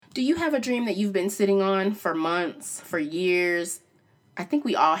Do you have a dream that you've been sitting on for months, for years? I think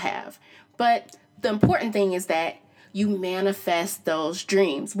we all have. But the important thing is that you manifest those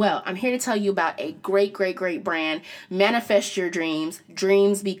dreams. Well, I'm here to tell you about a great brand. Manifest your dreams.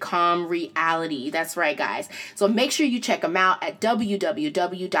 Dreams become reality. That's right, guys. So make sure you check them out at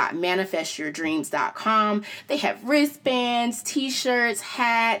www.manifestyourdreams.com. They have wristbands, t-shirts,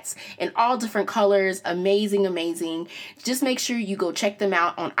 hats, in all different colors. Amazing. Just make sure you go check them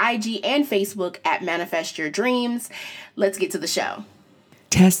out on IG and Facebook at Manifest Your Dreams. Let's get to the show.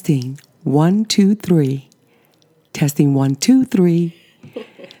 Testing 1, 2, 3. Testing 1, 2, 3.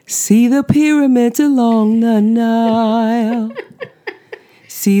 See the pyramids along the Nile.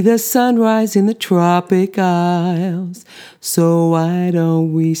 See the sunrise in the tropic isles. So why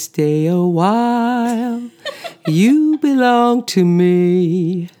don't we stay a while? You belong to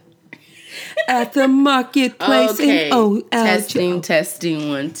me. At the marketplace okay. in O. Testing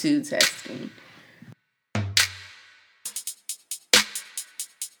 1, 2, testing.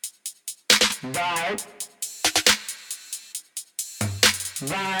 Vibe. It's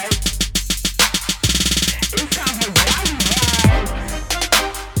time for Vibe.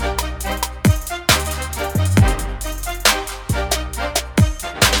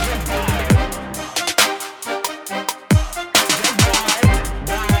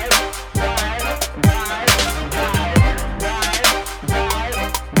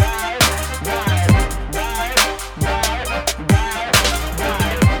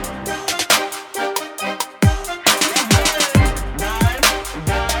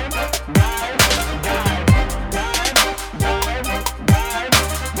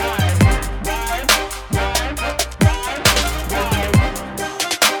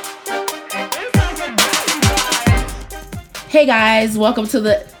 Hey guys, welcome to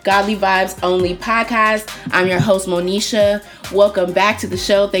the Godly Vibes Only podcast. I'm your host, Monisha. Welcome back to the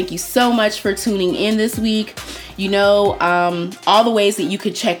show. Thank you so much for tuning in this week. You know, all the ways that you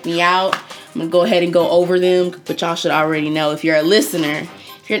could check me out. I'm going to go ahead and go over them, but y'all should already know. If you're a listener,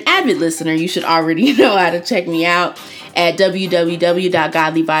 if you're an avid listener, you should already know how to check me out at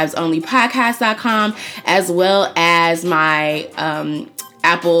www.godlyvibesonlypodcast.com, as well as my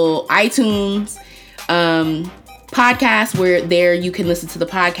Apple iTunes podcast, where there you can listen to the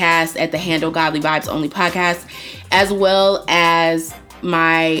podcast at the handle Godly Vibes Only Podcast, as well as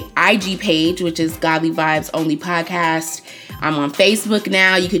my IG page, which is Godly Vibes Only Podcast. I'm on Facebook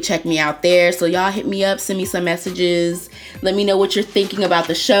now. You can check me out there. So y'all hit me up, send me some messages. Let me know what you're thinking about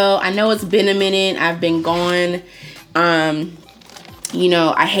the show. I know it's been a minute. I've been gone. You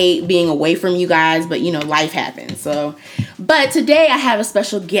know, I hate being away from you guys, but you know, life happens. But today I have a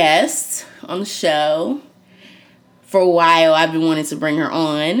special guest on the show. For a while, I've been wanting to bring her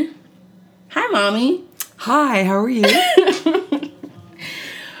on. Hi, Mommy. Hi, how are you?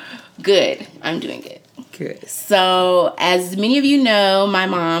 Good. I'm doing good. Good. So, as many of you know, my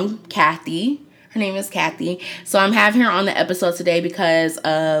mom, Cathy, her name is Cathy. So, I'm having her on the episode today because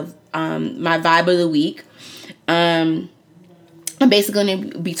of my vibe of the week. I'm basically going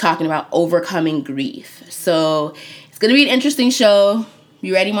to be talking about overcoming grief. So, it's going to be an interesting show.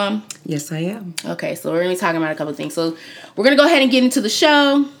 You ready, Mom? Yes, I am. Okay, so we're going to be talking about a couple of things. So we're going to go ahead and get into the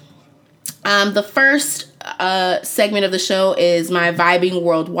show. The first segment of the show is my Vibing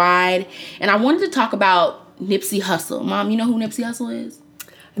Worldwide. And I wanted to talk about Nipsey Hussle. Mom, you know who Nipsey Hussle is?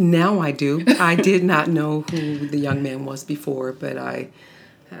 Now I do. I did not know who the young man was before, but I,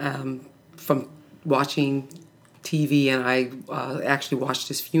 from watching TV, and I actually watched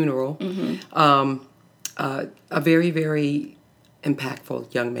his funeral, a very, very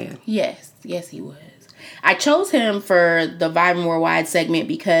impactful young man. Yes, he was. I chose him for the Vibing Worldwide segment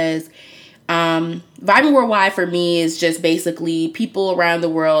because Vibing Worldwide for me is just basically people around the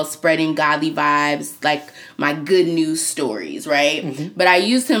world spreading godly vibes, like my good news stories, right? Mm-hmm. But I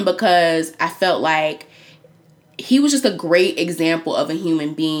used him because I felt like he was just a great example of a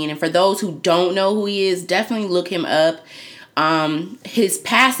human being. And for those who don't know who he is, definitely look him up. His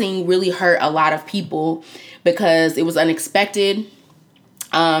passing really hurt a lot of people because it was unexpected.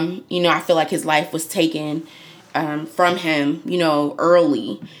 You know, I feel like his life was taken from him, you know,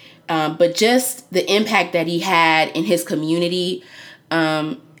 early. But just the impact that he had in his community.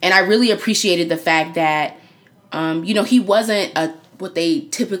 And I really appreciated the fact that, you know, he wasn't what they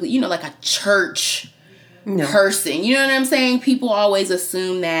typically, you know, like a church person. You know what I'm saying? People always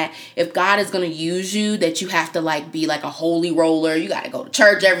assume that if God is going to use you, that you have to like be like a holy roller. You got to go to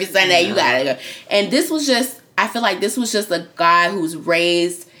church every Sunday. You got to go. And this was just, I feel like this was just a guy who's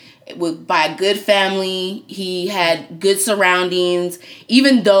raised by a good family. He had good surroundings.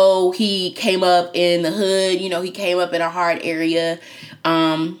 Even though he came up in the hood, you know, he came up in a hard area.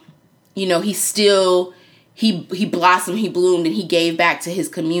 he still he blossomed, he bloomed, and he gave back to his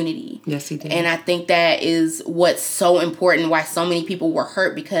community. Yes, he did. And I think that is what's so important, why so many people were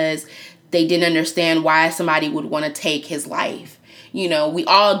hurt, because they didn't understand why somebody would want to take his life. We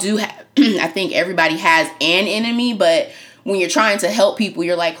all do have, I think everybody has an enemy, but when you're trying to help people,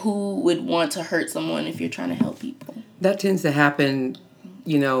 you're like, who would want to hurt someone if you're trying to help people? That tends to happen,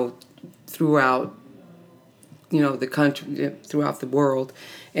 throughout, the country, throughout the world,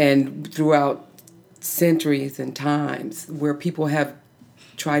 and throughout centuries and times, where people have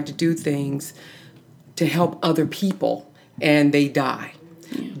tried to do things to help other people and they die.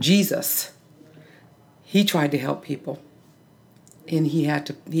 Yeah. Jesus, he tried to help people and he had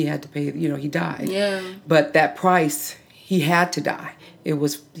to pay, he died. Yeah. But that price, he had to die.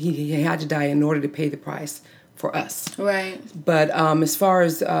 He had to die in order to pay the price for us. Right. But as far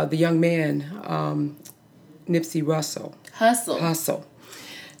as the young man, Nipsey Hussle.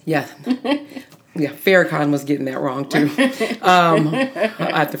 Yeah. Yeah, Farrakhan was getting that wrong too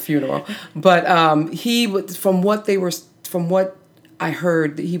at the funeral. But he was, from what I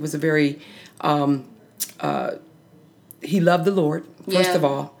heard, he was a very he loved the Lord first of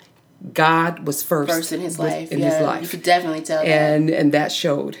all. God was first in his life. His life. You could definitely tell that. And that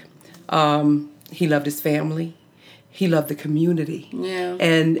showed. He loved his family. He loved the community. Yeah.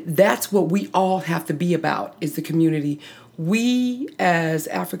 And that's what we all have to be about, is the community. We, as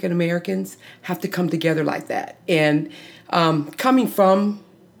African Americans, have to come together like that. And coming from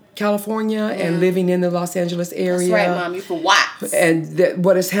California and living in the Los Angeles area. That's right, Mom. You from Watts. And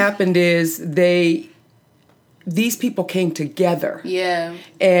what has happened is these people came together. Yeah.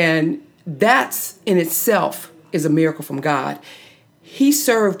 And that's in itself is a miracle from God. He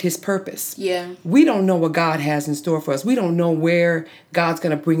served his purpose. Yeah. We don't know what God has in store for us. We don't know where God's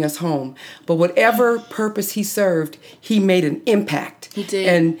going to bring us home. But whatever purpose he served, he made an impact. He did.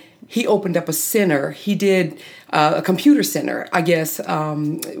 And he opened up a center. He did a computer center, I guess,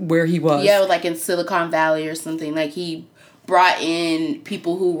 where he was. Yeah, like in Silicon Valley or something. Like he brought in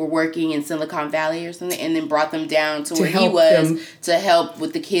people who were working in Silicon Valley or something, and then brought them down to where he was to help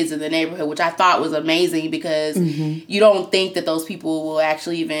with the kids in the neighborhood, which I thought was amazing, because you don't think that those people will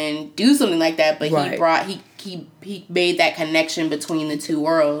actually even do something like that, but he made that connection between the two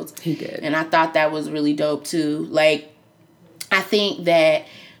worlds. He did. And I thought that was really dope too. Like, I think that,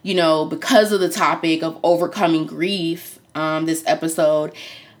 because of the topic of overcoming grief, this episode,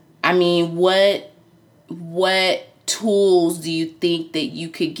 I mean, what tools do you think that you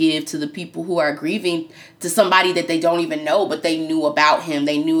could give to the people who are grieving, to somebody that they don't even know, but they knew about him?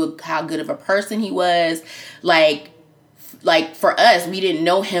 They knew how good of a person he was. Like for us, we didn't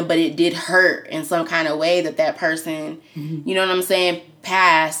know him, but it did hurt in some kind of way that person, you know what I'm saying,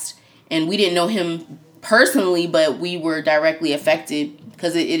 passed, and we didn't know him personally, but we were directly affected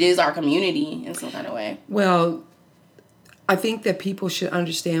because it is our community in some kind of way. Well, I think that people should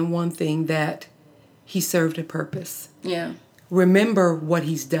understand one thing, that he served a purpose. Yeah. Remember what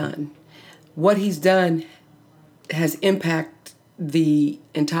he's done. What he's done has impacted the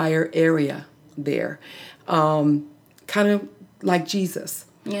entire area there. Kind of like Jesus.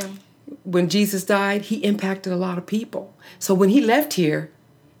 Yeah. When Jesus died, he impacted a lot of people. So when he left here,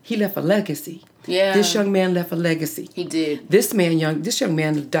 he left a legacy. Yeah. This young man left a legacy. He did. This young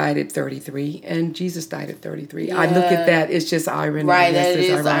man died at 33, and Jesus died at 33. Yeah. I look at that, it's just irony. Right, that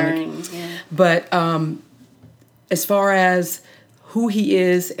is irony. Yeah. But as far as who he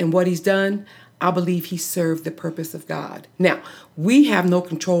is and what he's done, I believe he served the purpose of God. Now, we have no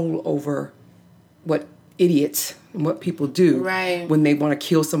control over what idiots and what people do when they want to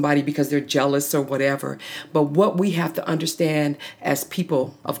kill somebody because they're jealous or whatever. But what we have to understand as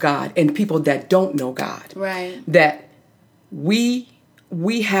people of God and people that don't know God, that we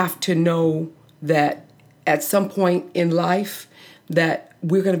have to know that at some point in life that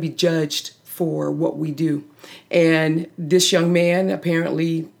we're going to be judged for what we do. And this young man,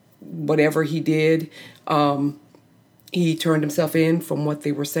 apparently, whatever he did, he turned himself in from what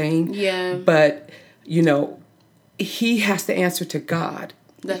they were saying. Yeah. But, he has to answer to God.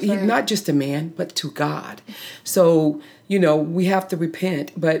 That's right. Not just a man, but to God. So, we have to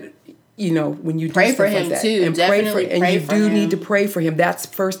repent. But, when you pray do for stuff him like that, too. And Definitely pray for, and you do need to pray for him. That's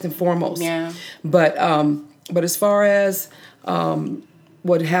first and foremost. Yeah. But as far as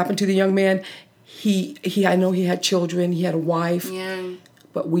what happened to the young man, he I know he had children, he had a wife. Yeah.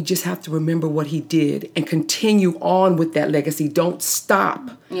 But we just have to remember what he did and continue on with that legacy. Don't stop.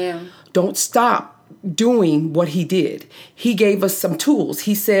 Yeah. Don't stop doing what he did. He gave us some tools.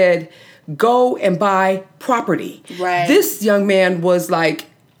 He said, go and buy property. Right. This young man was like...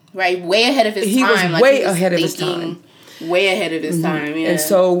 way ahead of his time. He was way ahead of his time. Way ahead of his time, yeah. And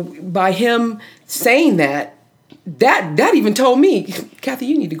so by him saying that even told me, Cathy,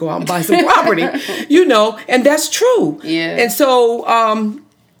 you need to go out and buy some property, and that's true. Yeah. And so,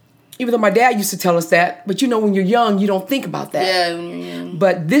 even though my dad used to tell us that, but when you're young, you don't think about that. Yeah, when you're young.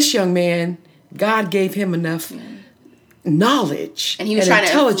 But this young man, God gave him enough knowledge and he was trying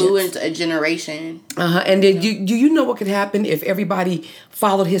to influence a generation. And then do you know what could happen if everybody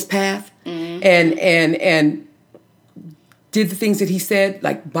followed his path and did the things that he said,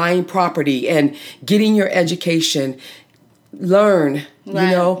 like buying property and getting your education, learn,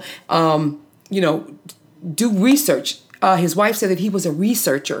 Right. do research. His wife said that he was a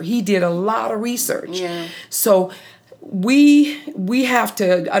researcher. He did a lot of research. Yeah. So we have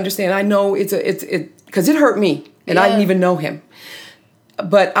to understand. I know it's because it hurt me, and I didn't even know him.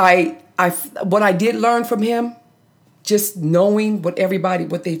 But what I did learn from him, just knowing what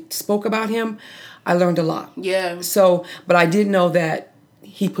they spoke about him, I learned a lot. Yeah. So, but I did know that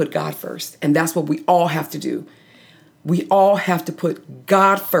he put God first, and that's what we all have to do. We all have to put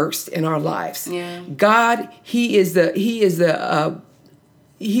God first in our lives. Yeah. God, He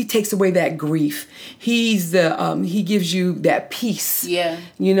takes away that grief. He gives you that peace. Yeah.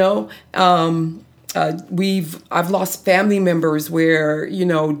 I've lost family members where,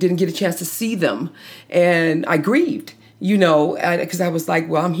 didn't get a chance to see them, and I grieved. Because I was like,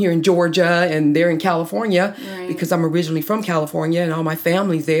 well, I'm here in Georgia and they're in California, right. because I'm originally from California and all my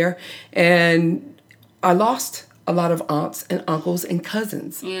family's there. And I lost a lot of aunts and uncles and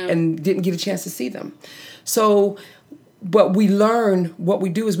cousins and didn't get a chance to see them. So what we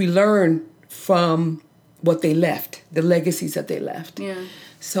do is we learn from what they left, the legacies that they left. Yeah.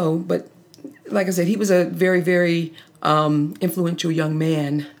 So, but like I said, he was a very, very influential young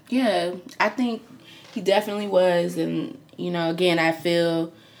man. Yeah, I think he definitely was. And, again, I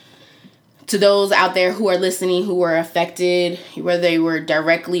feel to those out there who are listening, who were affected, whether they were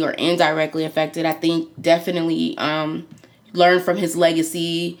directly or indirectly affected, I think definitely learn from his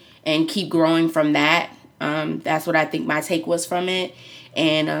legacy and keep growing from that. That's what I think my take was from it.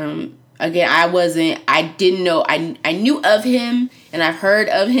 And again, I didn't know, I knew of him and I've heard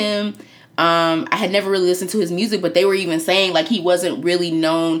of him. I had never really listened to his music, but they were even saying like he wasn't really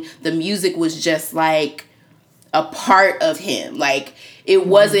known. The music was just like a part of him. Like it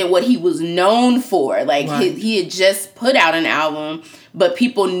wasn't what he was known for. Like right. he had just put out an album, but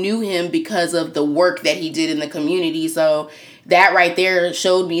people knew him because of the work that he did in the community. So that right there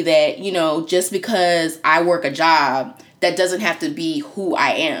showed me that, just because I work a job, that doesn't have to be who I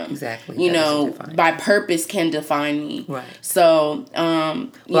am. Exactly. My purpose can define me. Right. So, I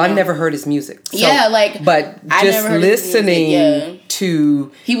never heard his music. So, but I just listening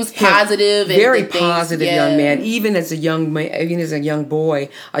to he was positive, very positive young man. Even as a young boy,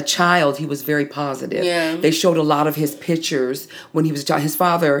 a child, he was very positive. Yeah. They showed a lot of his pictures when he was a child. His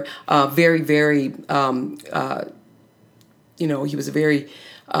father, very, very, he was a very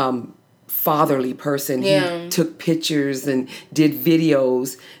fatherly person. Yeah. He took pictures and did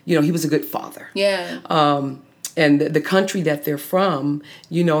videos. He was a good father. Yeah. And the country that they're from,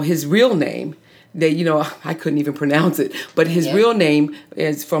 his real name, I couldn't even pronounce it, but his real name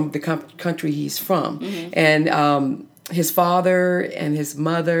is from the country he's from. Mm-hmm. And his father and his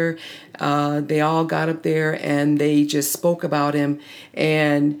mother, they all got up there and they just spoke about him.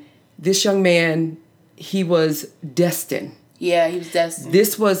 And this young man, he was destined. Yeah, he was destined.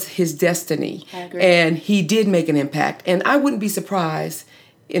 This was his destiny. I agree. And he did make an impact. And I wouldn't be surprised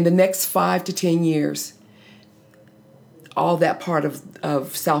in the next 5 to 10 years, all that part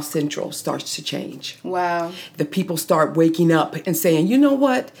of South Central starts to change. Wow. The people start waking up and saying, you know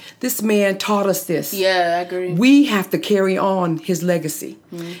what? This man taught us this. Yeah, I agree. We have to carry on his legacy.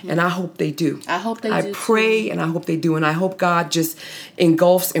 Mm-hmm. And I hope they do. I hope they do. I pray and I hope they do. And I hope God just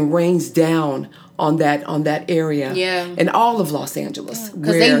engulfs and rains down on that area. Yeah. And all of Los Angeles.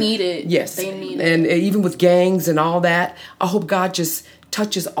 Because they need it. Yes. They need it. And even with gangs and all that, I hope God just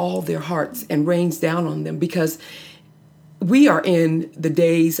touches all their hearts and rains down on them, because we are in the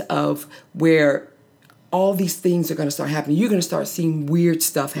days of where all these things are going to start happening. You're going to start seeing weird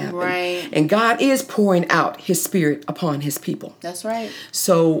stuff happen. Right. And God is pouring out his spirit upon his people. That's right.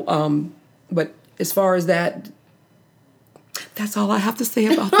 So, but as far as that, that's all I have to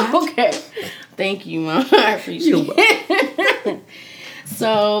say about that. Okay. Thank you, Mom. I appreciate it.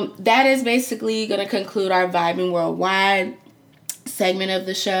 So that is basically going to conclude our Vibing Worldwide segment of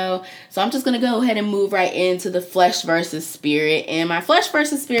the show. So I'm just going to go ahead and move right into the flesh versus spirit. And my flesh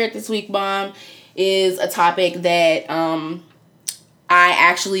versus spirit this week, Mom, is a topic that I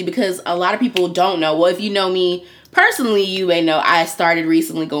actually, because a lot of people don't know. Well, if you know me personally, you may know I started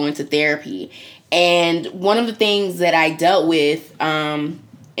recently going to therapy. And one of the things that I dealt with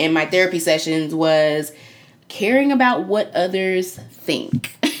in my therapy sessions was caring about what others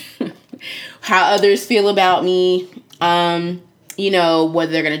think, how others feel about me, whether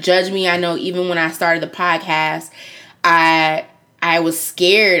they're going to judge me. I know even when I started the podcast, I was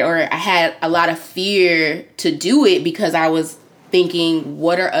scared, or I had a lot of fear to do it because I was thinking,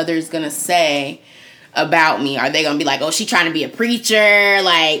 what are others going to say about me? Are they going to be like, oh, she's trying to be a preacher?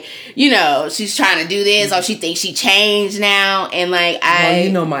 Like, she's trying to do this. Or she thinks she changed now. And like, well,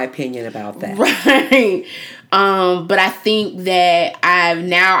 you know my opinion about that. Right. But I think that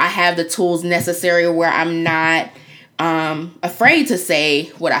I have the tools necessary where I'm not afraid to say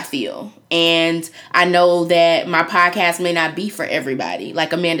what I feel. And I know that my podcast may not be for everybody.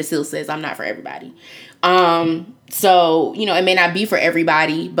 Like Amanda Seals says, I'm not for everybody. So, it may not be for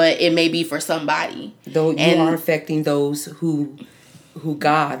everybody, but it may be for somebody. Though you are affecting those who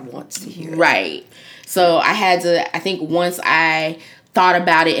God wants to hear. Right. So I think once I thought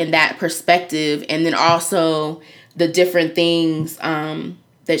about it in that perspective, and then also the different things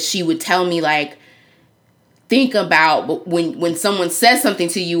that she would tell me, like, think about when someone says something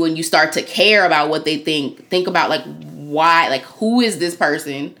to you and you start to care about what they think about, like, why, like, who is this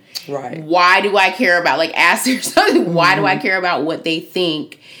person? Right. Why do I care about, like, ask yourself, why do I care about what they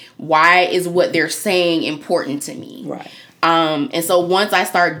think? Why is what they're saying important to me? Right. And so once I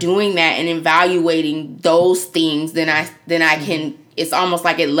start doing that and evaluating those things, then I can, it's almost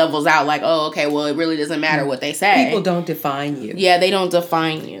like it levels out, like, oh, okay, well, it really doesn't matter what they say. People don't define you. Yeah, they don't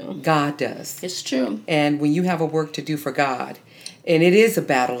define you. God does. It's true. And when you have a work to do for God, and it is a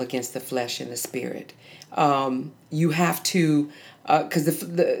battle against the flesh and the spirit, you have to, because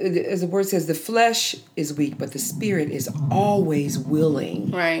as the word says, the flesh is weak, but the spirit is always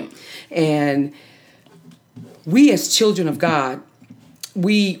willing. Right. And we as children of God,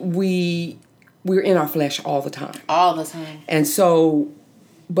 we're in our flesh all the time. All the time. And so,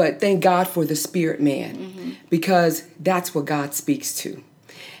 but thank God for the spirit man, because that's what God speaks to.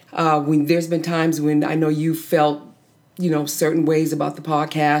 When there's been times when I know you felt, certain ways about the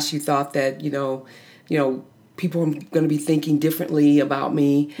podcast, you thought that, people are going to be thinking differently about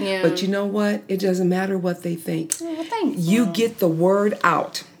me. Yeah. But you know what? It doesn't matter what they think. Yeah, thanks. You get the word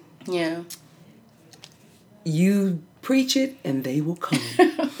out. Yeah. You preach it and they will come.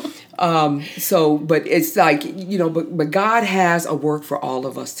 But it's like, but God has a work for all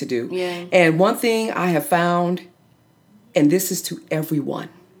of us to do. Yeah. And one thing I have found, and this is to everyone,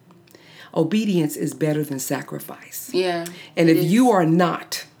 obedience is better than sacrifice. Yeah. And if you are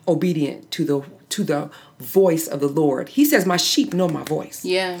not obedient to the voice of the Lord, he says, my sheep know my voice.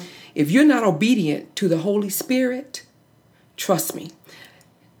 Yeah. If you're not obedient to the Holy Spirit, trust me.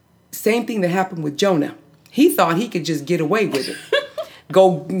 Same thing that happened with Jonah. He thought he could just get away with it.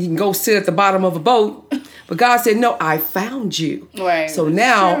 Go sit at the bottom of a boat. But God said, no, I found you. Right. So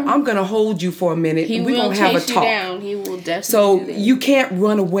now I'm going to hold you for a minute. He and we're will going to have a chase you talk. down. He will definitely So do that. you can't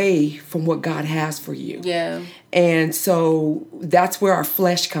run away from what God has for you. Yeah. And so that's where our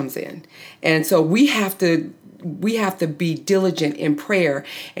flesh comes in. And so we have to be diligent in prayer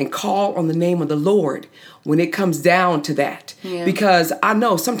and call on the name of the Lord when it comes down to that. Yeah. Because I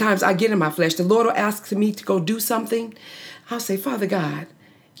know sometimes I get in my flesh. The Lord will ask me to go do something. I'll say, Father God,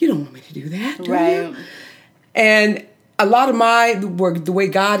 you don't want me to do that, do Right. you? And a lot of my work, the way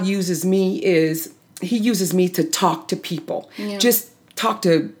God uses me is he uses me to talk to people. Yeah. Just talk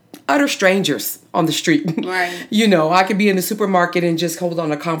to utter strangers on the street. Right. I could be in the supermarket and just hold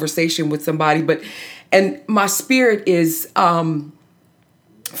on a conversation with somebody, and my spirit is fighting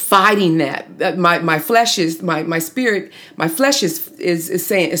that. My flesh is my spirit. My flesh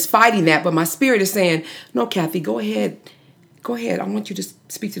is fighting that, but my spirit is saying, "No, Cathy, go ahead. Go ahead. I want you to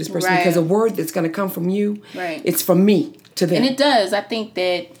speak to this person because a word that's going to come from you, it's from me to them." And it does. I think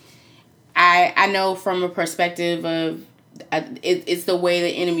that I know from a perspective of it's the way the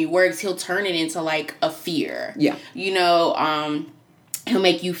enemy works. He'll turn it into like a fear. Yeah. He'll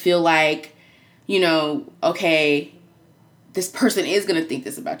make you feel like, okay, this person is going to think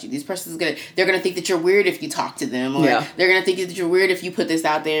this about you. They're going to think that you're weird if you talk to them, or they're going to think that you're weird if you put this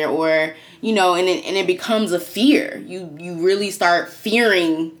out there, or, and it becomes a fear. You really start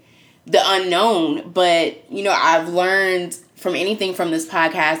fearing the unknown. But, I've learned from anything from this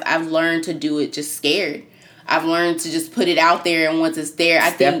podcast, I've learned to do it just scared. I've learned to just put it out there, and once it's there,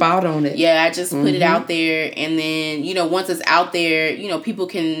 Step out on it. Yeah, I just put it out there, and then, once it's out there, people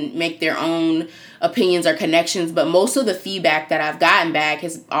can make their own opinions or connections, but most of the feedback that I've gotten back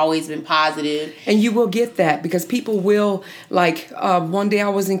has always been positive. And you will get that because people will, like, one day I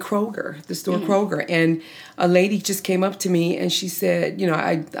was in Kroger, the store Kroger, and a lady just came up to me and she said, you know,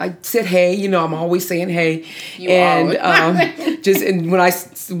 I said, hey, you know, I'm always saying hey. And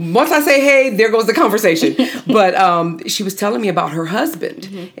once I say hey, there goes the conversation. But she was telling me about her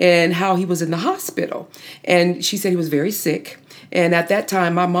husband and how he was in the hospital. And she said he was very sick. And at that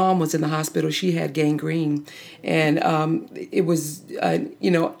time, my mom was in the hospital. She had gangrene. And it was, you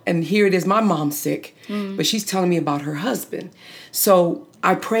know, and here it is, my mom's sick. But she's telling me about her husband. So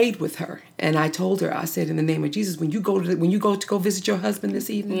I prayed with her. And I told her, I said, in the name of Jesus, when you go to visit your husband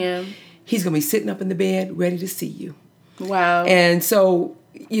this evening, he's going to be sitting up in the bed ready to see you. Wow. And so,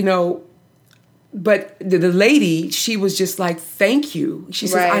 you know, but the lady, she was just like, thank you. She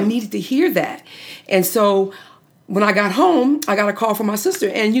says, I needed to hear that. And so when I got home, I got a call from my sister.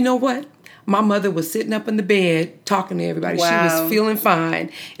 And you know what? My mother was sitting up in the bed talking to everybody. Wow. She was feeling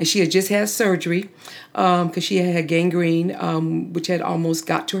fine. And she had just had surgery because she had gangrene, which had almost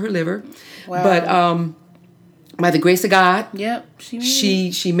got to her liver. Wow. But by the grace of God,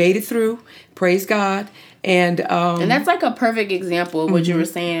 she made it through. Praise God. And that's like a perfect example of what you were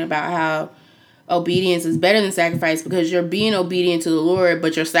saying about how obedience is better than sacrifice, because you're being obedient to the Lord,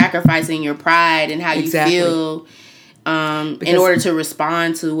 but you're sacrificing your pride and how you feel in order to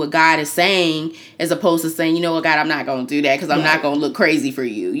respond to what God is saying, as opposed to saying, you know what, God, I'm not going to do that because I'm not going to look crazy for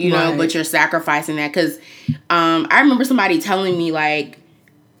you, you know, but you're sacrificing that. Because I remember somebody telling me, like,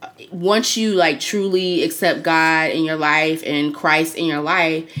 once you like truly accept God in your life and Christ in your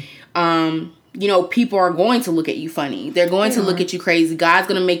life, you know, people are going to look at you funny. They're going to look at you crazy. God's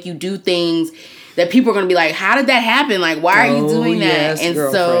going to make you do things that people are going to be like, how did that happen? Like, why are you doing that? Yes, and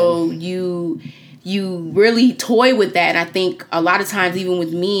girlfriend. So you really toy with that. And I think a lot of times, even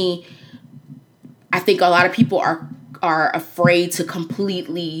with me, I think a lot of people are afraid to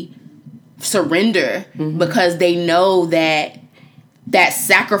completely surrender because they know that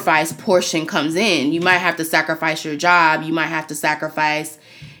sacrifice portion comes in. You might have to sacrifice your job. You might have to sacrifice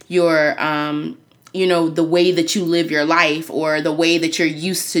your, you know, the way that you live your life or the way that you're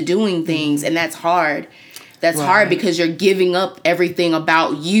used to doing things. And that's hard. That's hard because you're giving up everything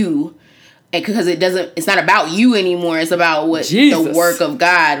about you, and because it's not about you anymore. It's about what the work of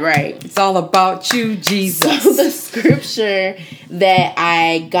God, right? It's all about you, Jesus. So the scripture that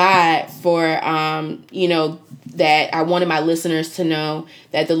I got for, you know, that I wanted my listeners to know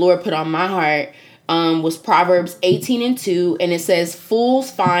that the Lord put on my heart was Proverbs 18:2, and it says,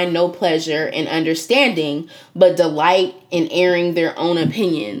 "Fools find no pleasure in understanding, but delight in airing their own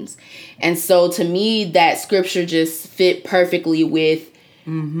opinions." And so to me, that scripture just fit perfectly with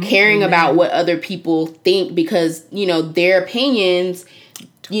caring about what other people think, because, you know, their opinions,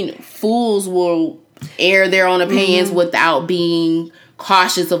 you know, fools will air their own opinions without being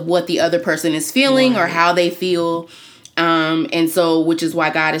cautious of what the other person is feeling or how they feel. And so, which is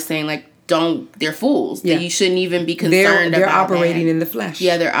why God is saying, like, they're fools. Yeah. You shouldn't even be concerned they're about operating that. in the flesh.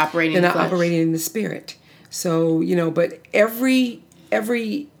 Yeah, they're operating in the flesh. They're not operating in the spirit. So, you know, but every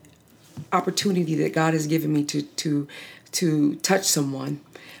opportunity that God has given me to touch someone,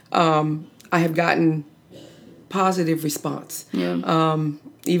 I have gotten positive response. Yeah.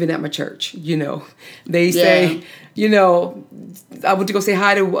 Even at my church, you know, they say, you know, I went to go say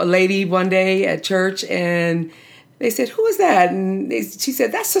hi to a lady one day at church, and they said, "Who is that?" And she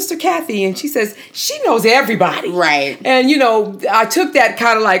said, "That's Sister Cathy." And she says, "She knows everybody." Right. And, you know, I took that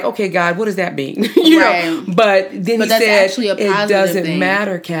kind of like, okay, God, what does that mean? you know. But then he said, it doesn't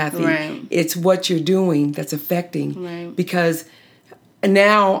matter, Cathy. Right. It's what you're doing that's affecting. Right. Because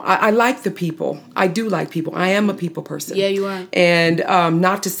now I like the people. I do like people. I am a people person. Yeah, you are. And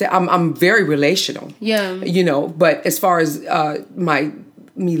not to say I'm very relational. Yeah. You know, but as far as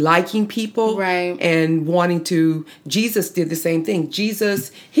me liking people, right, and wanting to, Jesus did the same thing. Jesus,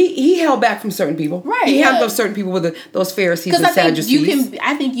 he held back from certain people. Right. He held up certain people with those Pharisees and Sadducees.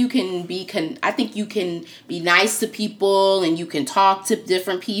 I think you can be nice to people and you can talk to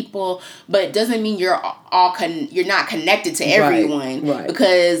different people, but it doesn't mean you're not connected to everyone, right,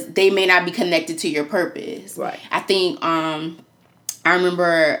 because they may not be connected to your purpose. Right. I think I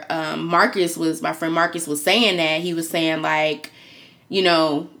remember my friend Marcus was saying that. He was saying, like, you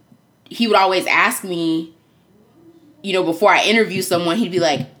know, he would always ask me, you know, before I interview someone, he'd be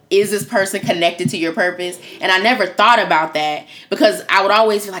like, is this person connected to your purpose? And I never thought about that, because I would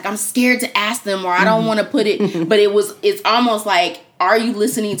always feel like I'm scared to ask them, or I don't want to put it, but it's almost like are you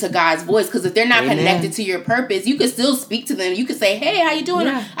listening to God's voice? Because if they're not Amen. connected to your purpose, you can still speak to them. You can say, hey, how you doing?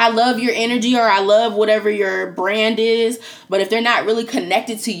 Yeah. I love your energy, or I love whatever your brand is. But if they're not really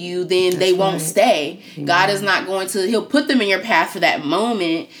connected to you, then they won't right. stay. Amen. God is not going to, he'll put them in your path for that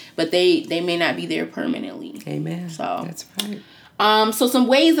moment, but they may not be there permanently. Amen. So that's right. So some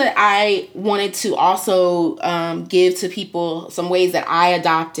ways that I wanted to also give to people, some ways that I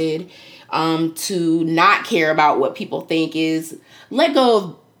adopted to not care about what people think is let go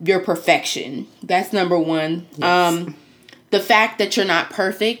of your perfection. That's number one. Yes. The fact that you're not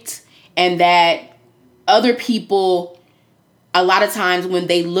perfect, and that other people, a lot of times when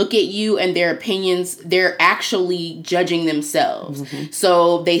they look at you and their opinions, they're actually judging themselves. Mm-hmm.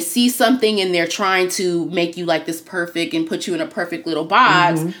 So they see something and they're trying to make you like this perfect and put you in a perfect little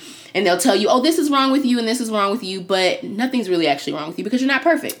box. Mm-hmm. And they'll tell you, oh, this is wrong with you and this is wrong with you. But nothing's really actually wrong with you because you're not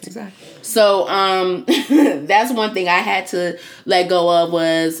perfect. Exactly. So that's one thing I had to let go of,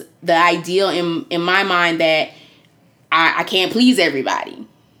 was the ideal in my mind that I can't please everybody.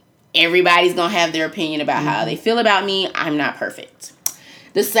 Everybody's going to have their opinion about how they feel about me. I'm not perfect.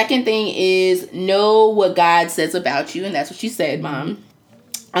 The second thing is know what God says about you. And that's what you said, Mom.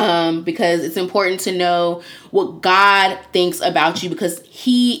 Because it's important to know what God thinks about you, because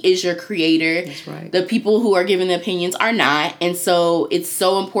he is your creator. That's right. The people who are giving the opinions are not. And so it's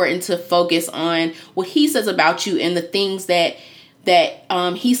so important to focus on what he says about you, and the things that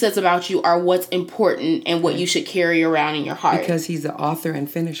he says about you are what's important and what you should carry around in your heart. Because he's the author and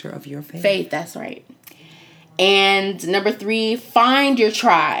finisher of your faith. Faith, that's right. And number 3, find your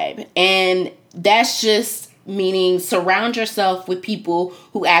tribe. And that's just meaning surround yourself with people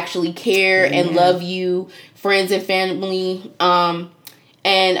who actually care and love you, friends and family. And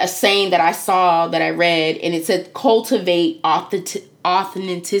a saying that I saw, that I read, and it said cultivate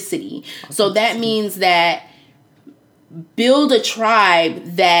authenticity. So that means that build a tribe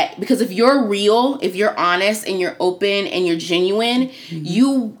that, because if you're real, if you're honest and you're open and you're genuine,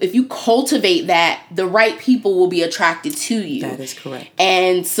 if you cultivate that, the right people will be attracted to you. That is correct.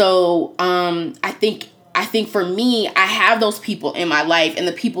 And so I think for me, I have those people in my life, and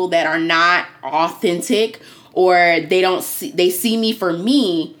the people that are not authentic, or they see me for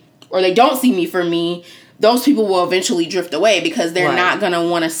me, or they don't see me for me, those people will eventually drift away because they're not going to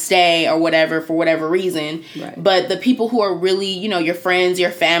want to stay or whatever, for whatever reason. Right. But the people who are really, your friends, your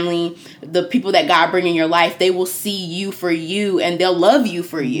family, the people that God bring in your life, they will see you for you, and they'll love you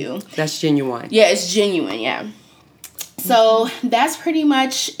for you. That's genuine. Yeah, it's genuine. Yeah. So that's pretty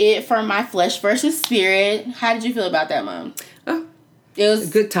much it for my flesh versus spirit. How did you feel about that, Mom? Oh, it was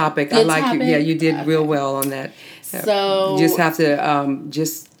a good topic. Good I like topic? you. Yeah, you did real well on that. So you just have to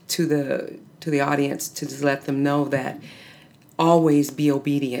just to the audience to just let them know that always be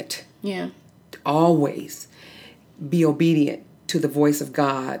obedient. Yeah. Always be obedient to the voice of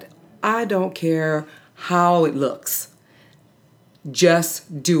God. I don't care how it looks.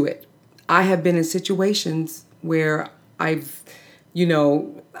 Just do it. I have been in situations where I'll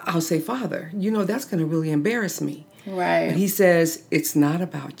say, Father, that's going to really embarrass me. Right. And he says, it's not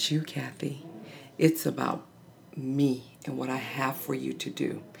about you, Cathy. It's about me and what I have for you to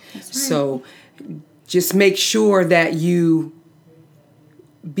do. That's right. So just make sure that you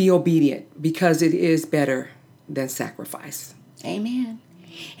be obedient, because it is better than sacrifice. Amen.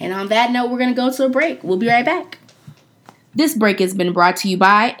 And on that note, we're going to go to a break. We'll be right back. This break has been brought to you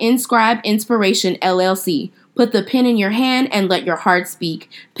by Inscribe Inspiration LLC. Put the pen in your hand and let your heart speak.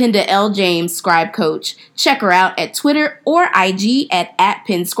 Pinda L. James, Scribe Coach. Check her out at Twitter or IG at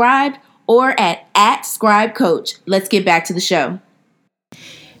 @PenScribe or at Scribe Coach. Let's get back to the show.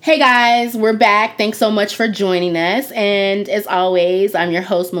 Hey guys, we're back. Thanks so much for joining us. And as always, I'm your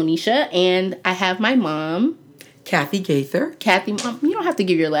host, Monisha, and I have my mom, Cathy Gaither. Cathy. Mom, you don't have to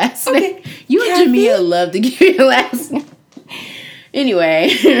give your last name. You Cathy? and Jamia love to give your last name. Anyway,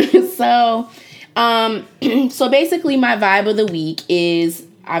 so basically my vibe of the week is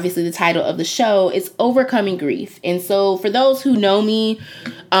obviously the title of the show. It's overcoming grief. And so for those who know me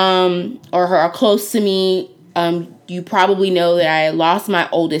or who are close to me, you probably know that I lost my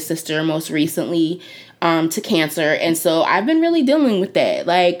oldest sister most recently to cancer. And so I've been really dealing with that.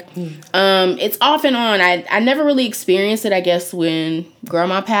 Like, it's off and on. I never really experienced it, I guess, when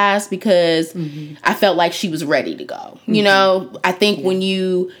grandma passed, because I felt like she was ready to go. You know, I think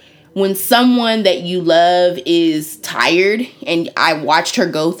when someone that you love is tired, and I watched her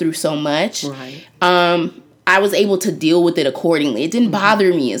go through so much, I was able to deal with it accordingly. It didn't bother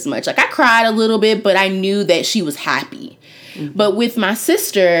me as much. Like, I cried a little bit, but I knew that she was happy. But with my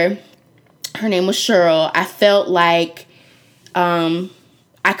sister, her name was Cheryl, I felt like I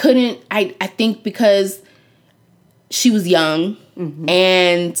think because she was young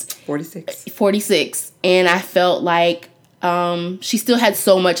and 46. And I felt like she still had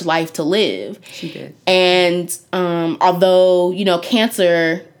so much life to live. She did. And although, you know,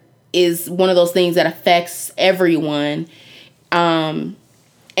 cancer is one of those things that affects everyone.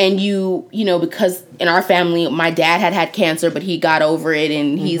 And you know, because in our family, my dad had cancer, but he got over it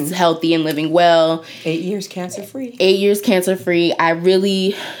and he's healthy and living well. 8 years cancer free. 8 years cancer free. I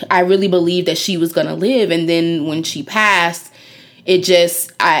really believed that she was going to live. And then when she passed, it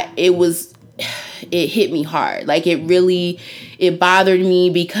hit me hard. Like it bothered me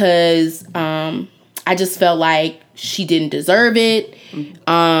because, I just felt like she didn't deserve it.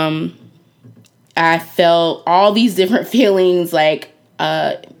 I felt all these different feelings. Like,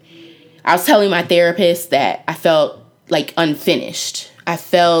 I was telling my therapist that I felt like unfinished. I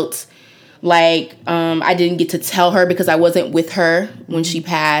felt like I didn't get to tell her because I wasn't with her when she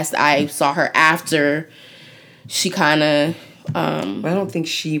passed. I saw her after she kind of... I don't think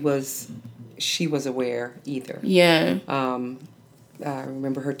she was aware either. Yeah. I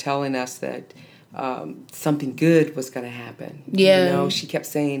remember her telling us that something good was going to happen. Yeah. You know, she kept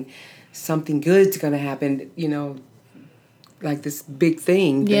saying something good's going to happen, you know, like this big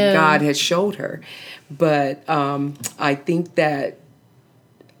thing that God had showed her. But I think that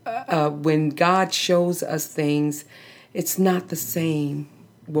when God shows us things, it's not the same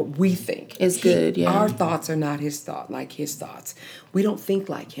what we think. It's good, yeah. Our thoughts are not his thoughts. We don't think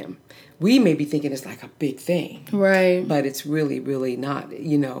like him. We may be thinking it's like a big thing. Right. But it's really, really not.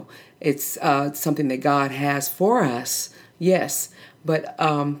 You know, it's something that God has for us, yes. But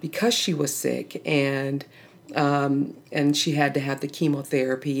because she was sick and she had to have the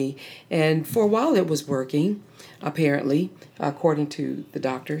chemotherapy. And for a while it was working, apparently, according to the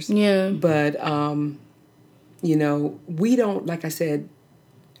doctors. Yeah. But, you know, we don't, like I said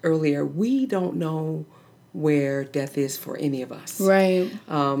earlier, we don't know where death is for any of us. Right.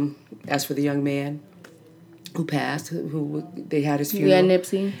 As for the young man who passed, who they had his funeral. Yeah,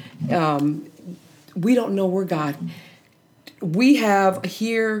 Nipsey. We don't know where God... We have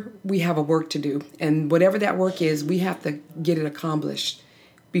a work to do, and whatever that work is, we have to get it accomplished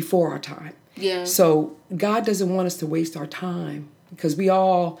before our time. Yeah. So God doesn't want us to waste our time because we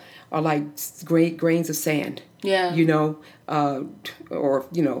all are like great grains of sand. Yeah. You know, or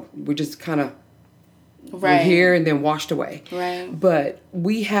you know, we're just kind of right. We're here and then washed away. Right. But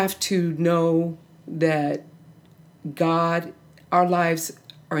we have to know that God, our lives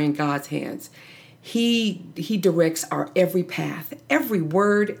are in God's hands. He directs our every path, every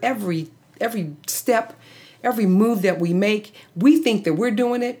word, every step, every move that we make. We think that we're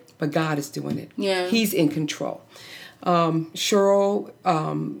doing it, but God is doing it. Yeah. He's in control. Cheryl,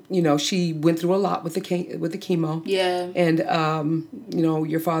 you know, she went through a lot with the chemo. Yeah. And you know,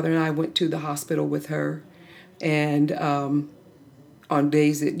 your father and I went to the hospital with her, and on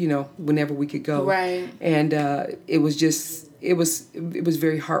days that, you know, whenever we could go. Right. And it was just. It was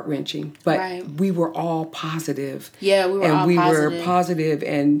very heart-wrenching, but right. we were all positive. Yeah, we were all positive. And we were positive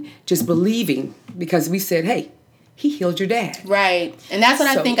and just believing because we said, hey, he healed your dad. Right. And that's what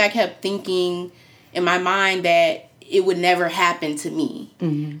I think I kept thinking in my mind, that it would never happen to me.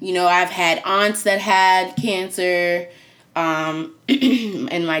 Mm-hmm. You know, I've had aunts that had cancer,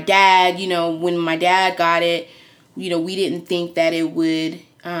 and my dad, you know, when my dad got it, you know, we didn't think that it would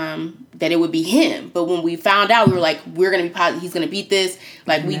be him. But when we found out, we were like, we're going to be positive. He's going to beat this.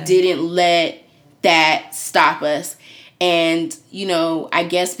 Like, we didn't let that stop us. And, you know, I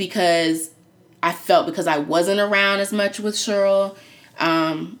guess because I wasn't around as much with Cheryl,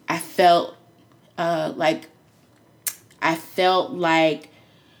 I felt like,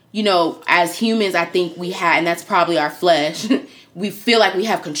 you know, as humans, I think we had, and that's probably our flesh, we feel like we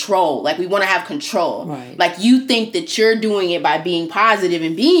have control. Like, we want to have control. Right. Like, you think that you're doing it by being positive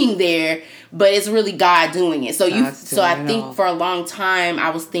and being there, but it's really God doing it. So I think for a long time, I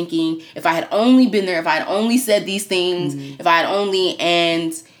was thinking, if I had only been there, if I had only said these things, if I had only,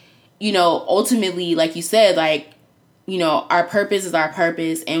 and, you know, ultimately, like you said, like, you know, our purpose is our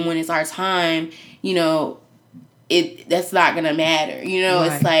purpose. And when it's our time, you know, that's not going to matter. You know,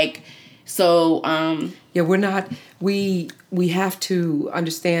 right. It's like, so, yeah, we're not, we have to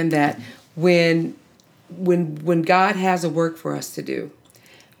understand that when God has a work for us to do,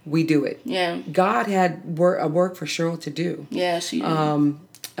 we do it. Yeah. God had a work for Cheryl to do. Yeah, she did. I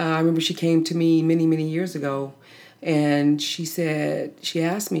remember she came to me many, many years ago, and she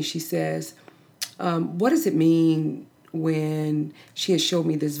asked me, she says, what does it mean when she had showed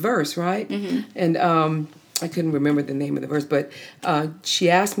me this verse, right? Mm-hmm. And I couldn't remember the name of the verse, but she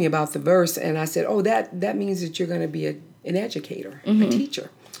asked me about the verse, and I said, oh, that means that you're going to be an educator, mm-hmm. a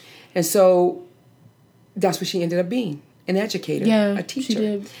teacher. And so that's what she ended up being. An educator, Yeah, a teacher. she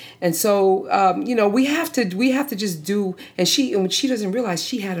did. And so, we have to just do, and she doesn't realize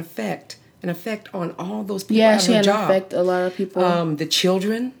she had an effect on all those people Yeah, at she her had job. an effect a lot of people. The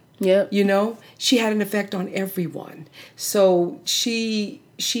children, Yep. she had an effect on everyone. So she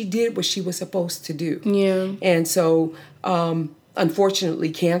did what she was supposed to do. Yeah. And so,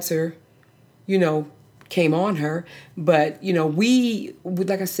 unfortunately, cancer, came on her. But, we,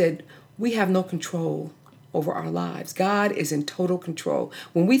 like I said, we have no control over our lives. God is in total control.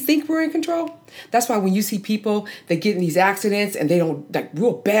 When we think we're in control, that's why when you see people that get in these accidents and they don't, like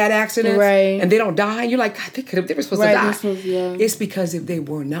real bad accidents, Right. and they don't die, and you're like, God, they were supposed to die. Yeah. It's because if they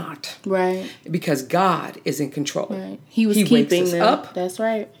were not. Right. Because God is in control. Right. He was wakes keeping us them. up. That's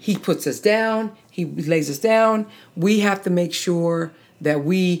right. He puts us down. He lays us down. We have to make sure that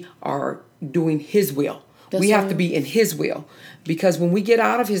we are doing His will. We have to be in His will, because when we get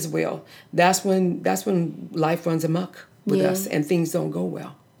out of His will, that's when life runs amok with us and things don't go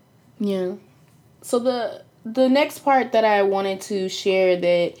well. Yeah. So the next part that I wanted to share,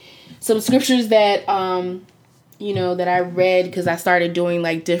 that some scriptures that that I read, because I started doing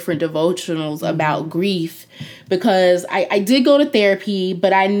like different devotionals about grief, because I did go to therapy,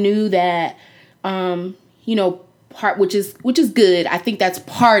 but I knew that part, which is good. I think that's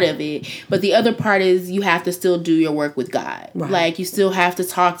part of it. But the other part is you have to still do your work with God. Right. Like, you still have to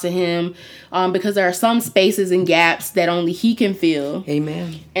talk to Him, because there are some spaces and gaps that only He can fill.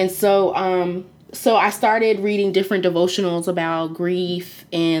 Amen. And so I started reading different devotionals about grief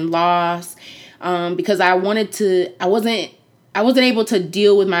and loss, because I wasn't able to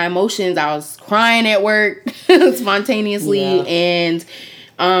deal with my emotions. I was crying at work spontaneously, and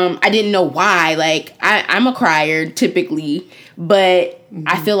I didn't know why. Like, I'm a crier typically, but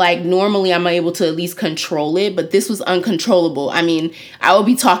I feel like normally I'm able to at least control it, but this was uncontrollable. I mean, I would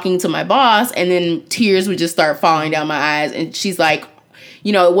be talking to my boss and then tears would just start falling down my eyes. And she's like,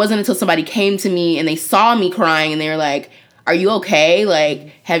 it wasn't until somebody came to me and they saw me crying and they were like, "Are you okay?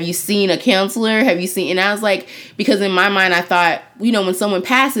 Like, have you seen a counselor? And I was like, because in my mind, I thought, when someone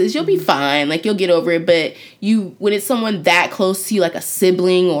passes, you'll be fine. Like, you'll get over it. But when it's someone that close to you, like a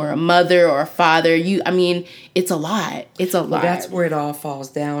sibling or a mother or a father, it's a lot. It's a lot. Well, that's where it all falls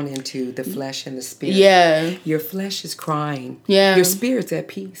down into the flesh and the spirit. Yeah. Your flesh is crying. Yeah. Your spirit's at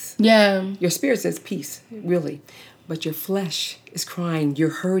peace. Yeah. Your spirit's at peace, really. But your flesh is crying. You're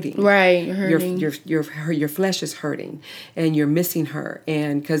hurting. Right. You're hurting. Your flesh is hurting, and you're missing her.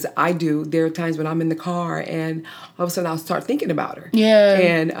 And because there are times when I'm in the car, and all of a sudden I'll start thinking about her. Yeah.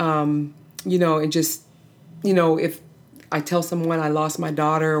 And and just, if I tell someone I lost my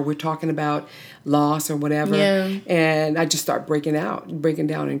daughter, or we're talking about loss or whatever, and I just start breaking down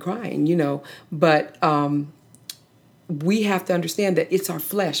and crying. But we have to understand that it's our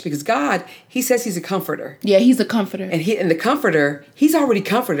flesh, because God, He says He's a comforter. Yeah, He's a comforter. And the comforter, He's already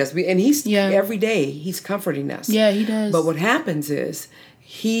comforted us. And He's every day He's comforting us. Yeah, He does. But what happens is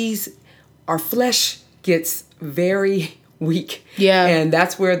our flesh gets very weak. Yeah. And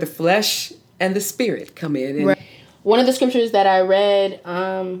that's where the flesh and the spirit come in. And right. One of the scriptures that I read,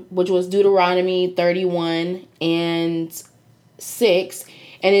 which was Deuteronomy 31:6,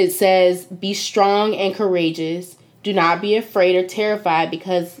 and it says, "Be strong and courageous. Do not be afraid or terrified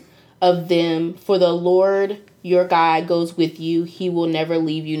because of them, for the Lord your God goes with you. He will never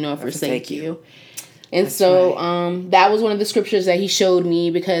leave you nor forsake you." And that's so that was one of the scriptures that he showed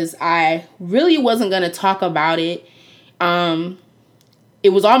me, because I really wasn't going to talk about it. It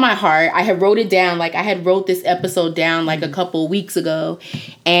was on my heart. I had wrote it down. Like, I had wrote this episode down like a couple weeks ago,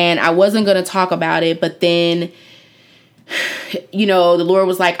 and I wasn't going to talk about it. But then, the Lord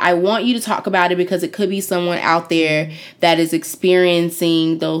was like, "I want you to talk about it because it could be someone out there that is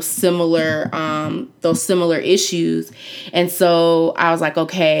experiencing those similar issues." And so I was like,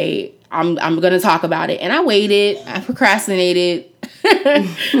 okay, I'm going to talk about it. And I waited. I procrastinated a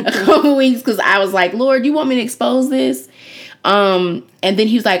couple weeks because I was like, "Lord, you want me to expose this?" And then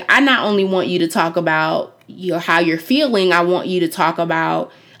He was like, "I not only want you to talk about how you're feeling, I want you to talk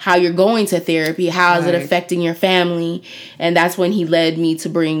about how you're going to therapy. How is it affecting your family?" And that's when He led me to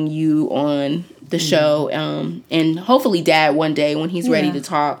bring you on the show. And hopefully Dad one day when he's ready to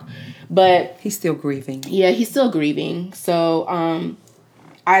talk. But he's still grieving. Yeah, he's still grieving. So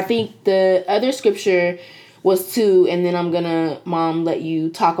I think the other scripture was 2, and then I'm gonna, Mom, let you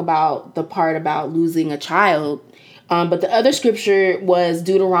talk about the part about losing a child. But the other scripture was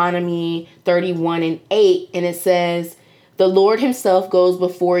Deuteronomy 31:8, and it says, "The Lord Himself goes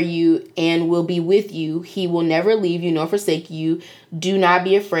before you and will be with you. He will never leave you nor forsake you. Do not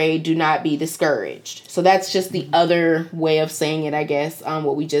be afraid. Do not be discouraged." So that's just the other way of saying it, I guess,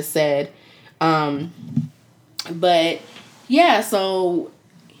 what we just said. But yeah, so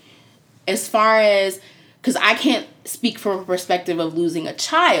as far as, because I can't speak from a perspective of losing a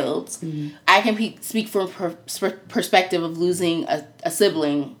child, Mm-hmm. I can speak from perspective of losing a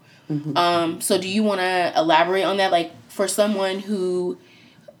sibling. Mm-hmm. So do you want to elaborate on that? Like, for someone who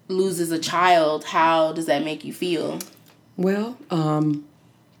loses a child, how does that make you feel? Well,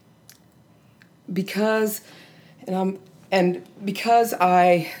 because because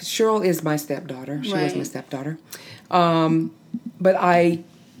Cheryl is my stepdaughter. She was my Right. stepdaughter. But I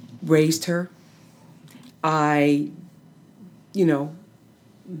raised her. I,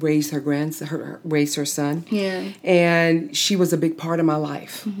 raised raised her son. Yeah. And she was a big part of my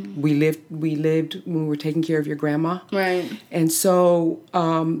life. Mm-hmm. We lived when we were taking care of your grandma. Right. And so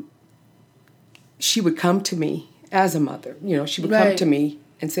she would come to me as a mother. She would come Right. to me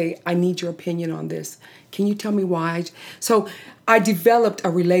and say, I need your opinion on this. Can you tell me why? So I developed a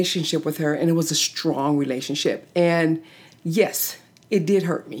relationship with her, and it was a strong relationship. And yes, it did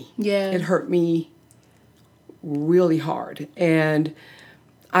hurt me. Yeah. It hurt me really hard. And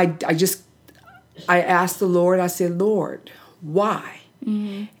I asked the Lord, I said, Lord, why?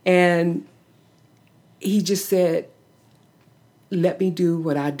 Mm-hmm. And he just said, let me do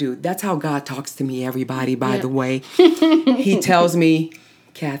what I do. That's how God talks to me, everybody, by the way. He tells me,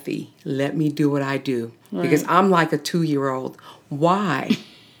 Cathy, let me do what I do. Right. Because I'm like a 2-year-old. Why?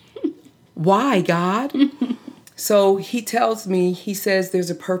 Why, God? So he tells me, he says there's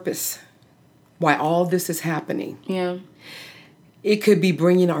a purpose why all this is happening. Yeah. It could be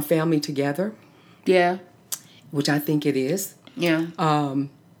bringing our family together, Yeah. which I think it is. Yeah.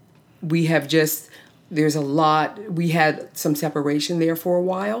 We had some separation there for a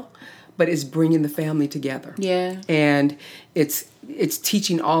while, but it's bringing the family together. Yeah. And it's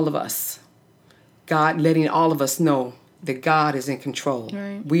teaching all of us, God, letting all of us know that God is in control.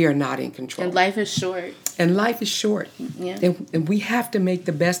 Right. We are not in control. And life is short. And life is short. Yeah. And we have to make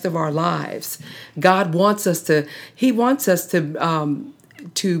the best of our lives. God wants us to, he wants us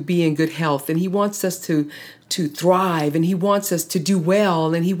to be in good health, and he wants us to thrive, and he wants us to do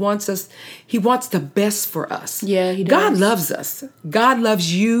well, and he wants the best for us. Yeah, he does. God loves us. God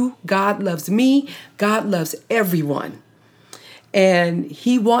loves you. God loves me. God loves everyone. And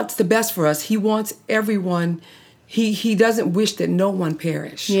he wants the best for us. He wants everyone. He doesn't wish that no one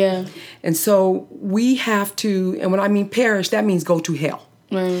perish. Yeah. And so we have to, and when I mean perish, that means go to hell.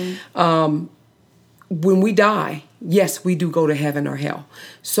 When we die, yes, we do go to heaven or hell.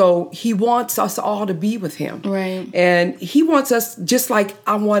 So he wants us all to be with him. Right. And he wants us, just like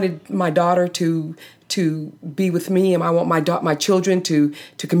I wanted my daughter to be with me, and I want my children to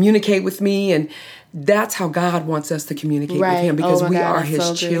communicate with me, and that's how God wants us to communicate with him, because we are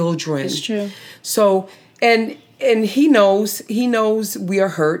his children. It's true. So, and he knows we are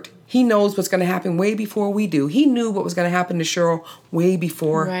hurt. He knows what's going to happen way before we do. He knew what was going to happen to Cheryl way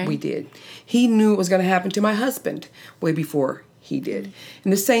before we did. He knew what was going to happen to my husband way before he did.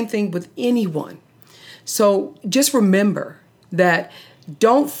 And the same thing with anyone. So just remember that,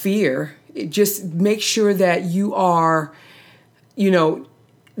 don't fear. Just make sure that you are,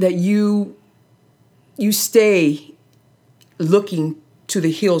 that you stay looking to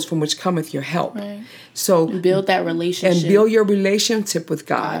the hills from which cometh your help. Right. So Build that relationship. and build your relationship with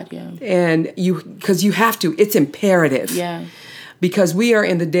God. Yeah. And because you have to, it's imperative. Yeah. Because we are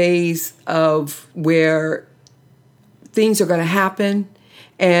in the days of where things are going to happen,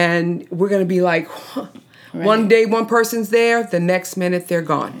 and we're going to be like, one day one person's there, the next minute they're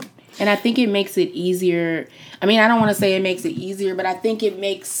gone. And I think it makes it easier. I mean, I don't want to say it makes it easier, but I think it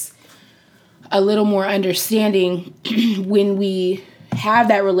makes a little more understanding when we have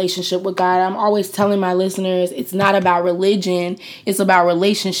that relationship with God. I'm always telling my listeners, it's not about religion, it's about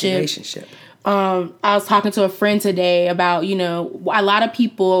relationship. I was talking to a friend today about, a lot of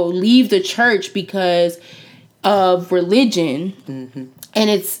people leave the church because of religion. Mm-hmm. And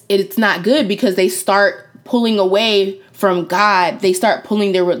it's not good, because they start pulling away from God. They start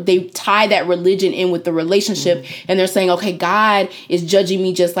they tie that religion in with the relationship, and they're saying, okay, God is judging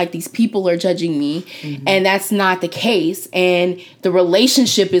me just like these people are judging me. Mm-hmm. And that's not the case. And the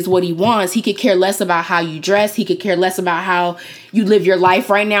relationship is what he wants. He could care less about how you dress. He could care less about how you live your life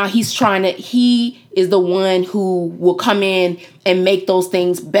right now. He is the one who will come in and make those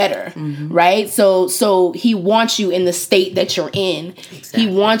things better. Mm-hmm. Right? So he wants you in the state that you're in. Exactly. He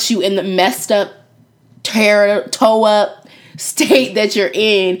wants you in the messed up, toe up state that you're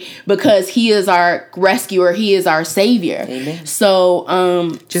in, because he is our rescuer. He is our savior. Amen.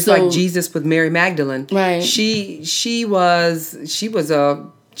 So, just like Jesus with Mary Magdalene, right? She was a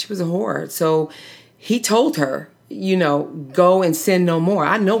whore. So he told her, go and sin no more.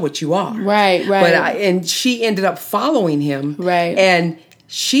 I know what you are. Right. And she ended up following him. Right. And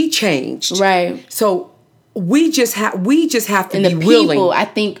she changed. Right. So we just have to and be the willing. people, I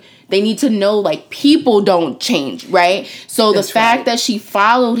think they need to know, like, people don't change, right? So That's the fact right. that she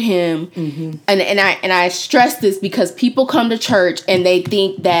followed him, and I stress this because people come to church and they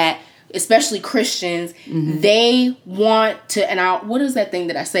think that, especially Christians, they want to, what is that thing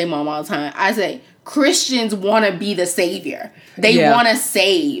that I say, Mom, all the time? I say, Christians want to be the savior. They want to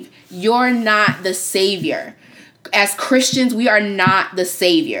save. You're not the savior. As Christians, we are not the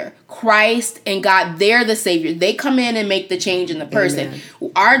savior. Christ and God, they're the savior. They come in and make the change in the person.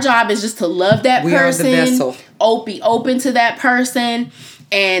 Amen. Our job is just to love that person. We are the vessel. Be open to that person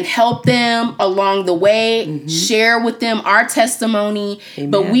and help them along the way. Share with them our testimony.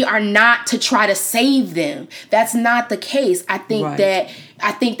 Amen. But we are not to try to save them. That's not the case. I think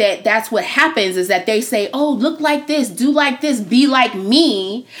that that's what happens, is that they say, oh, look like this, do like this, be like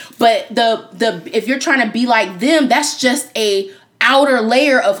me. But if you're trying to be like them, that's just a outer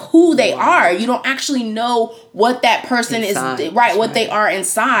layer of who they are. You don't actually know what that person is, right, what they are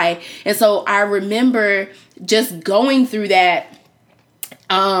inside. And so I remember just going through that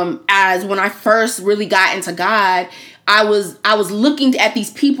as when I first really got into God. I was looking at these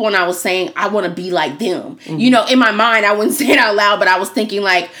people and I was saying, I want to be like them. In my mind, I wouldn't say it out loud, but I was thinking,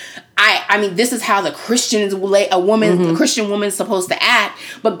 like, I mean, this is how the Christian woman's supposed to act.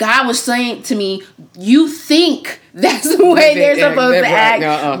 But God was saying to me, you think that's the way they're supposed to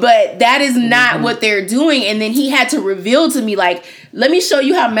act, but that is not what they're doing. And then he had to reveal to me, like, let me show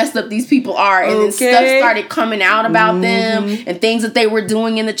you how messed up these people are. And then stuff started coming out about them and things that they were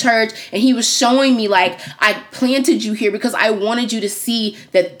doing in the church. And he was showing me, like, I planted you here because I wanted you to see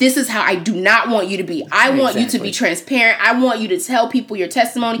that this is how I do not want you to be. I want you to be transparent. I want you to tell people your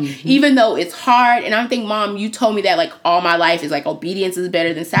testimony, even though it's hard. And I think, Mom, you told me that, like, all my life is like, obedience is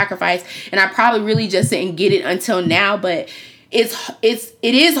better than sacrifice. And I probably really just didn't get it until now, but it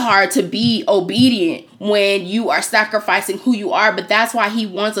is hard to be obedient when you are sacrificing who you are. But that's why he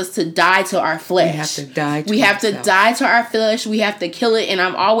wants us to die to our flesh. We have to die to our flesh. We have to kill it. And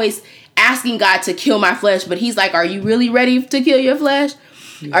I'm always asking God to kill my flesh, but he's like, are you really ready to kill your flesh?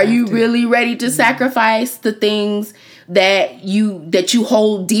 Are you really ready to sacrifice the things that you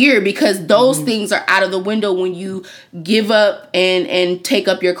hold dear? Because those things are out of the window when you give up and take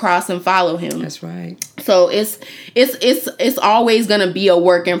up your cross and follow him. That's right. So it's always going to be a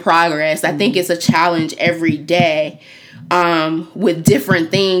work in progress. I think it's a challenge every day with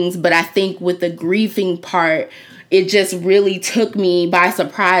different things. But I think with the grieving part, it just really took me by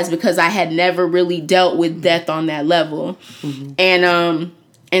surprise because I had never really dealt with death on that level.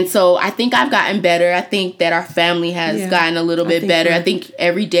 And so I think I've gotten better. I think that our family has gotten a little bit better. I think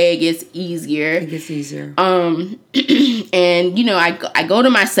every day it gets easier. It gets easier. And, I go to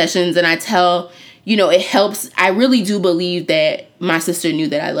my sessions and I tell, it helps. I really do believe that my sister knew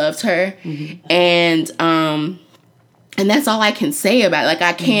that I loved her. And that's all I can say about it. Like,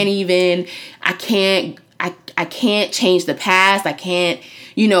 I can't change the past. I can't,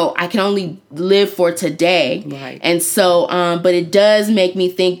 I can only live for today. Right. And so, but it does make me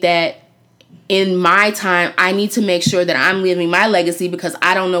think that in my time, I need to make sure that I'm living my legacy because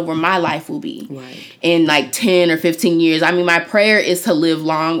I don't know where my life will be in like 10 or 15 years. I mean, my prayer is to live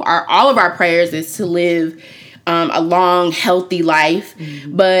long. All of our prayers is to live a long, healthy life.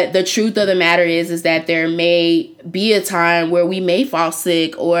 But the truth of the matter is that there may be a time where we may fall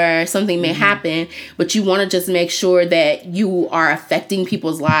sick or something may happen, but you want to just make sure that you are affecting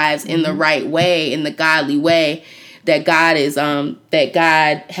people's lives in the right way, in the godly way, that God is, that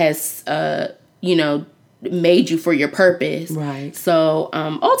God has, made you for your purpose. Right. So,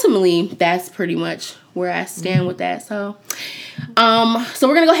 ultimately, that's pretty much where I stand with that. So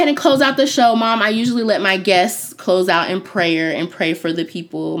we're going to go ahead and close out the show. Mom, I usually let my guests close out in prayer and pray for the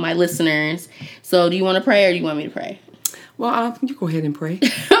people, my listeners. So do you want to pray or do you want me to pray? Well, you go ahead and pray.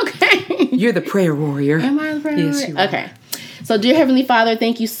 Okay. You're the prayer warrior. Am I the prayer warrior? Yes, you are. Okay. So, dear Heavenly Father,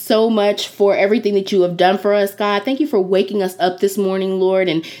 thank you so much for everything that you have done for us, God. Thank you for waking us up this morning, Lord,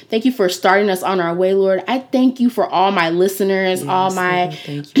 and thank you for starting us on our way, Lord. I thank you for all my listeners, all my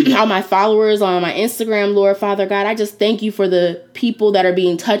followers on my Instagram, Lord, Father God. I just thank you for the people that are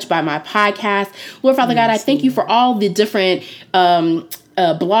being touched by my podcast, Lord, Father God. I thank you for all the different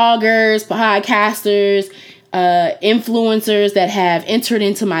bloggers, podcasters, influencers that have entered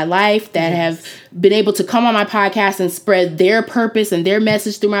into my life, that have been able to come on my podcast and spread their purpose and their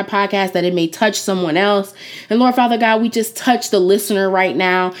message through my podcast, that it may touch someone else. And Lord Father God, we just touch the listener right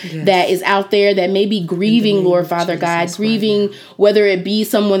now that is out there that may be grieving, Lord Father God, grieving, whether it be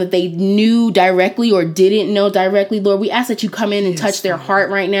someone that they knew directly or didn't know directly. Lord, we ask that you come in and touch their heart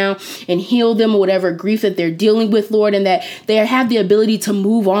right now and heal them, whatever grief that they're dealing with, Lord, and that they have the ability to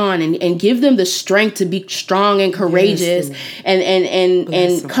move on and give them the strength to be strong and courageous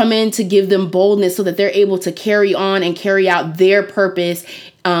and come in to give them boldness so that they're able to carry on and carry out their purpose,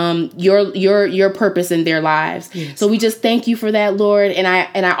 your purpose in their lives. So we just thank you for that, Lord. And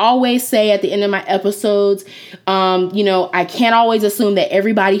I always say at the end of my episodes, I can't always assume that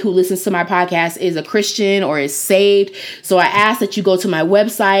everybody who listens to my podcast is a Christian or is saved. So I ask that you go to my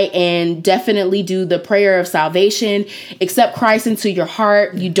website and definitely do the prayer of salvation. Accept Christ into your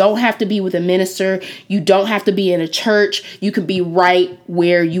heart. You don't have to be with a minister. You don't have to be in a church. You could be right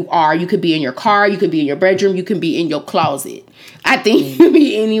where you are. You could be in your car. You could be in your bedroom. You can be in your closet. I think you can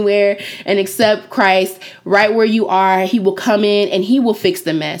be anywhere and accept Christ right where you are. He will come in and he will fix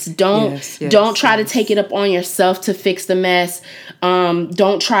the mess. Don't try to take it up on yourself to fix the mess.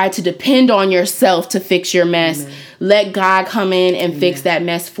 Don't try to depend on yourself to fix your mess. Amen. Let God come in and fix that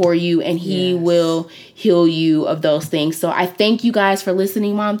mess for you, and he will heal you of those things. So I thank you guys for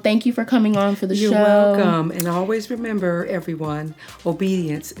listening, Mom. Thank you for coming on for the show. You're welcome. And always remember, everyone,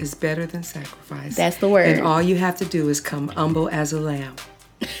 obedience is better than sacrifice. That's the word. And all you have to do is come humble as a lamb.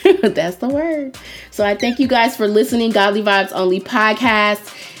 That's the word. So I thank you guys for listening. Godly Vibes Only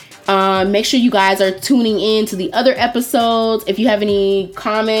podcast. Make sure you guys are tuning in to the other episodes. If you have any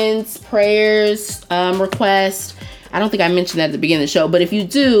comments, prayers, requests, I don't think I mentioned that at the beginning of the show, but if you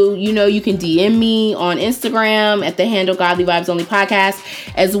do, you can DM me on Instagram at the handle Godly Vibes Only Podcast,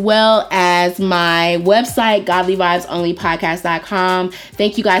 as well as my website, godlyvibesonlypodcast.com.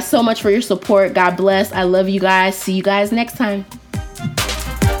 Thank you guys so much for your support. God bless. I love you guys. See you guys next time.